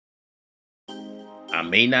I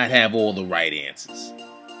may not have all the right answers,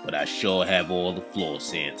 but I sure have all the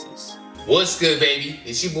Floss answers. What's good, baby?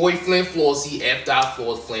 It's your boy Flynt Flossy, after I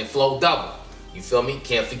Floss, Flynt Flow Double. You feel me?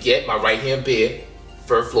 Can't forget my right hand beard,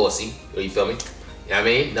 Fur Flossy. You feel me? You know what I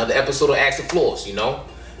mean? Another episode of Ask the Floss, you know?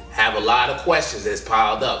 Have a lot of questions that's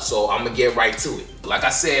piled up, so I'm gonna get right to it. Like I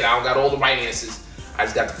said, I don't got all the right answers. I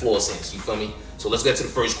just got the Floss answers, you feel me? So let's get to the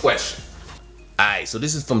first question. Alright, so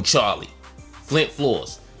this is from Charlie. Flynt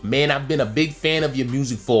Floss. Man, I've been a big fan of your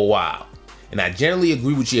music for a while, and I generally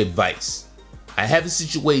agree with your advice. I have a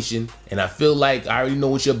situation, and I feel like I already know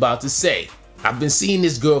what you're about to say. I've been seeing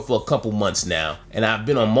this girl for a couple months now, and I've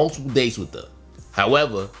been on multiple dates with her.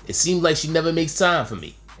 However, it seems like she never makes time for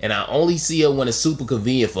me, and I only see her when it's super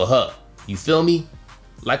convenient for her. You feel me?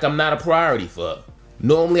 Like I'm not a priority for her.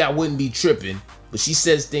 Normally I wouldn't be tripping, but she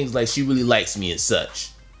says things like she really likes me and such.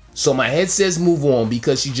 So my head says move on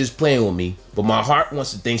because she's just playing with me, but my heart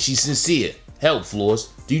wants to think she's sincere. Help, Floss.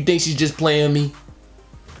 Do you think she's just playing with me?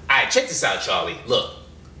 Alright, check this out, Charlie. Look,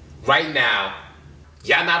 right now,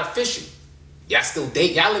 y'all not official. Y'all still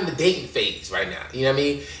date. Y'all in the dating phase right now. You know what I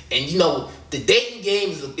mean? And you know, the dating game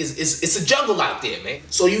is a jungle out there, man.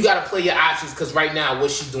 So you gotta play your options, because right now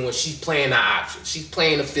what she's doing, she's playing her options. She's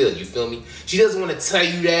playing the field, you feel me? She doesn't want to tell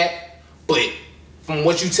you that, but from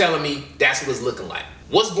what you're telling me, that's what it's looking like.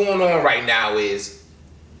 What's going on right now is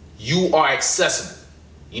you are accessible.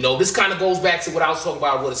 You know, this kind of goes back to what I was talking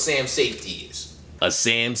about, what a Sam safety is. A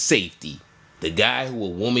Sam safety, the guy who a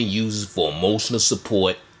woman uses for emotional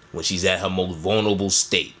support when she's at her most vulnerable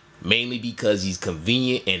state, mainly because he's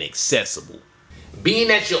convenient and accessible. Being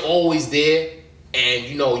that you're always there and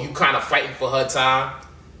you know you kind of fighting for her time,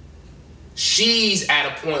 she's at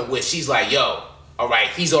a point where she's like, yo, all right,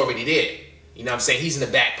 he's already there. You know what I'm saying? He's in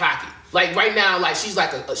the back pocket. Like right now, like she's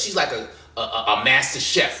like a master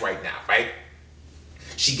chef right now, right?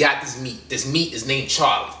 She got this meat. This meat is named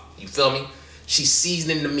Charlie. You feel me? She's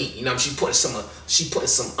seasoning the meat. You know, she putting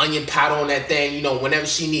some onion powder on that thing, you know, whenever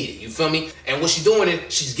she need it. You feel me? And what she's doing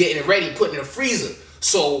is she's getting it ready, putting it in the freezer.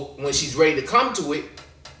 So when she's ready to come to it,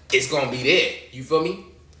 it's gonna be there. You feel me?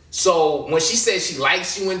 So when she says she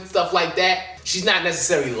likes you and stuff like that, she's not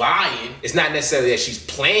necessarily lying. It's not necessarily that she's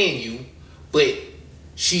playing you, but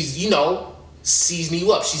she's, you know, seasoning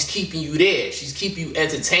you up. She's keeping you there. She's keeping you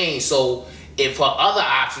entertained. So if her other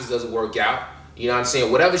options doesn't work out, you know what I'm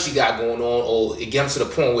saying, whatever she got going on, or it gets to the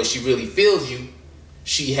point where she really feels you,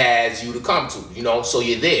 she has you to come to, you know, so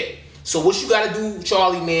you're there. So what you gotta do,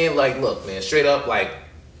 Charlie, man, like, look, man, straight up, like,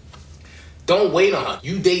 don't wait on her.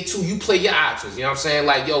 You date too, you play your options, you know what I'm saying?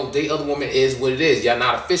 Like, yo, date other woman is what it is. Y'all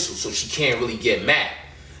not official, so she can't really get mad.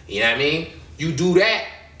 You know what I mean? You do that,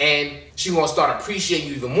 and she gonna start appreciating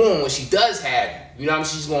you even more when she does have you. You know what I mean?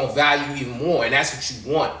 She's gonna value you even more, and that's what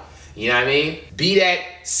you want. You know what I mean? Be that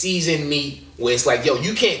seasoned meat where it's like, yo,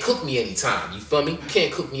 you can't cook me anytime. You feel me? You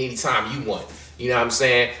can't cook me anytime you want. You know what I'm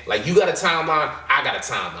saying? Like, you got a timeline, I got a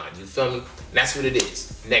timeline. You feel me? And that's what it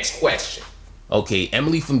is. Next question. Okay,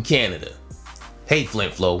 Emily from Canada. Hey,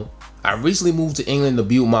 Flynt Flow. I recently moved to England to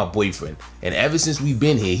be with my boyfriend, and ever since we've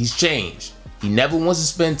been here, he's changed. He never wants to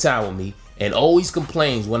spend time with me and always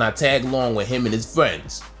complains when I tag along with him and his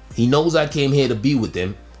friends. He knows I came here to be with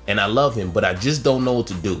him, and I love him, but I just don't know what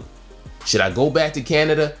to do. Should I go back to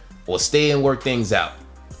Canada or stay and work things out?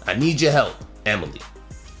 I need your help, Emily.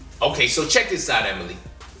 Okay, so check this out, Emily.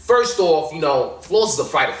 First off, you know, Floss is a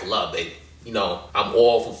fighter for love, baby. You know, I'm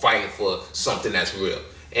all for fighting for something that's real.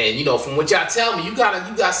 And you know, from what y'all tell me, you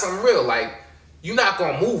got something real. Like, you're not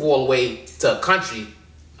gonna move all the way to a country,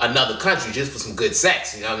 another country, just for some good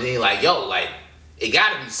sex. You know what I mean? Like, yo, like, it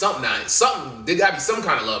gotta be something now. There gotta be some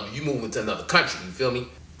kind of love if you moving to another country, you feel me?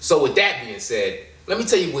 So with that being said, let me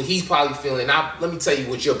tell you what he's probably feeling. Let me tell you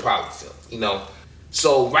what you're probably feeling, you know?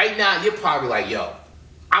 So right now, you're probably like, yo,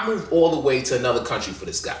 I moved all the way to another country for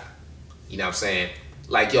this guy. You know what I'm saying?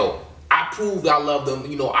 Like, yo, I proved I love them.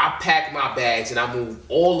 You know, I packed my bags and I moved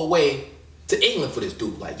all the way to England for this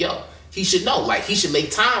dude. Like, yo, he should know. Like, he should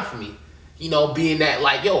make time for me. You know, being that,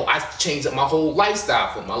 like, yo, I changed up my whole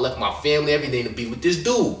lifestyle for him. I left my family, everything, to be with this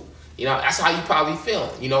dude. You know, that's how you probably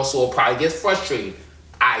feeling. You know, so it probably gets frustrating.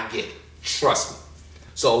 I get it. Trust me.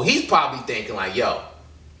 So he's probably thinking like, yo,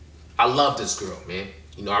 I love this girl, man.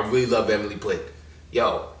 You know, I really love Emily, but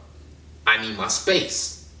yo, I need my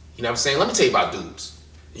space. You know what I'm saying? Let me tell you about dudes.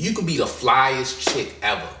 You can be the flyest chick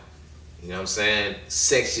ever. You know what I'm saying?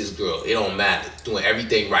 Sexiest girl. It don't matter. Doing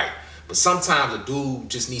everything right. But sometimes a dude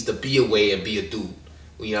just needs to be away and be a dude.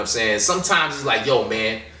 You know what I'm saying? Sometimes it's like, yo,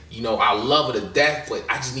 man, you know, I love her to death, but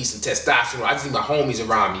I just need some testosterone. I just need my homies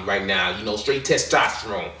around me right now. You know, straight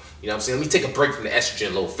testosterone. You know what I'm saying? Let me take a break from the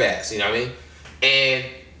estrogen a little fast. You know what I mean? And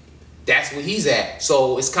that's where he's at.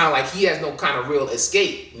 So it's kind of like he has no kind of real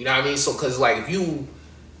escape. You know what I mean? So because like if you know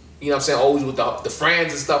what I'm saying, always with the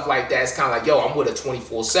friends and stuff like that, it's kind of like, yo, I'm with her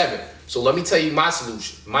 24/7. So let me tell you my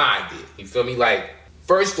solution, my idea. You feel me? Like,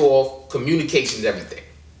 first off, communication is everything.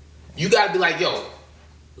 You gotta be like, yo,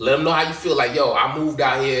 let them know how you feel. Like, yo, I moved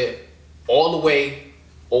out here all the way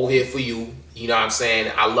over here for you. You know what I'm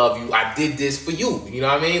saying? I love you. I did this for you. You know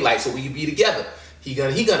what I mean? Like, so we can be together. He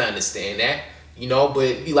gonna understand that. You know,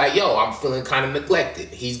 but be like, yo, I'm feeling kind of neglected.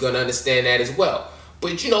 He's gonna understand that as well.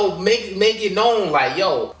 But you know, make it known, like,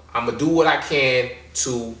 yo, I'm gonna do what I can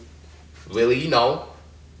to really, you know,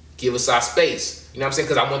 give us our space. You know what I'm saying?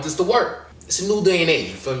 Because I want this to work. It's a new day and age.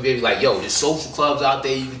 You feel me, baby? Like, yo, there's social clubs out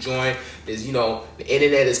there you can join. There's, you know, the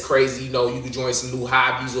internet is crazy. You know, you can join some new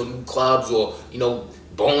hobbies or new clubs or, you know,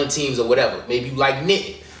 bowling teams or whatever. Maybe you like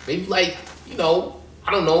knitting. Maybe you like, you know,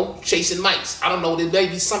 I don't know, chasing mice. I don't know, there may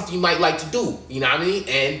be something you might like to do, you know what I mean?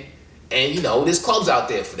 And you know, there's clubs out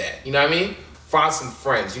there for that, you know what I mean? Find some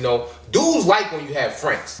friends, you know. Dudes like when you have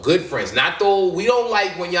friends, good friends. Not though, we don't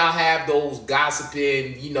like when y'all have those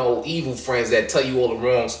gossiping, you know, evil friends that tell you all the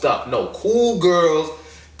wrong stuff. No, cool girls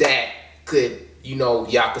that could, you know,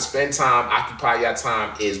 y'all could spend time, occupy your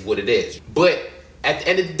time is what it is. But at the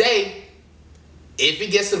end of the day, if it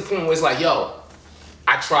gets to the point where it's like, yo,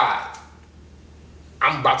 I tried.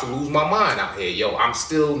 I'm about to lose my mind out here, yo. I'm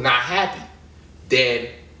still not happy. Then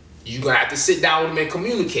you're gonna have to sit down with him and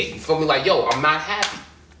communicate. You feel me? Like, yo, I'm not happy.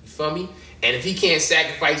 You feel me? And if he can't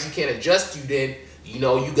sacrifice, he can't adjust you, then, you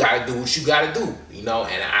know, you gotta do what you gotta do. You know,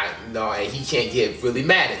 and he can't get really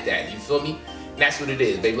mad at that. You feel me? And that's what it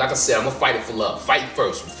is, baby. Like I said, I'm gonna fight it for love. Fight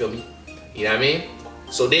first, you feel me? You know what I mean?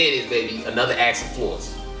 So there it is, baby. Another Ask the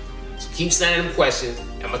Floss. So keep sending them questions.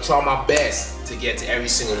 I'm gonna try my best to get to every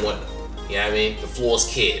single one of them. You know what I mean? The Floss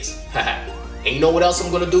kids. And you know what else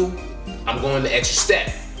I'm gonna do? I'm going the extra step.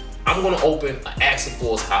 I'm gonna open an Ask the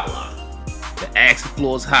Floss hotline. The Ask the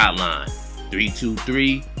Floss hotline,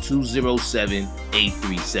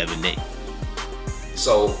 323-207-8378.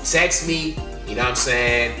 So text me, you know what I'm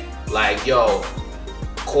saying? Like, yo,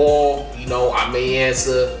 call, you know, I may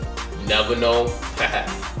answer, you never know.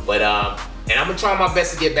 But and I'm gonna try my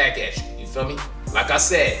best to get back at you. You feel me? Like I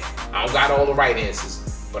said, I don't got all the right answers,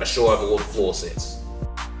 but I sure have all the Floss answers.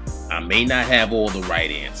 I may not have all the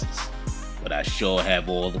right answers, but I sure have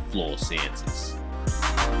all the Floss answers.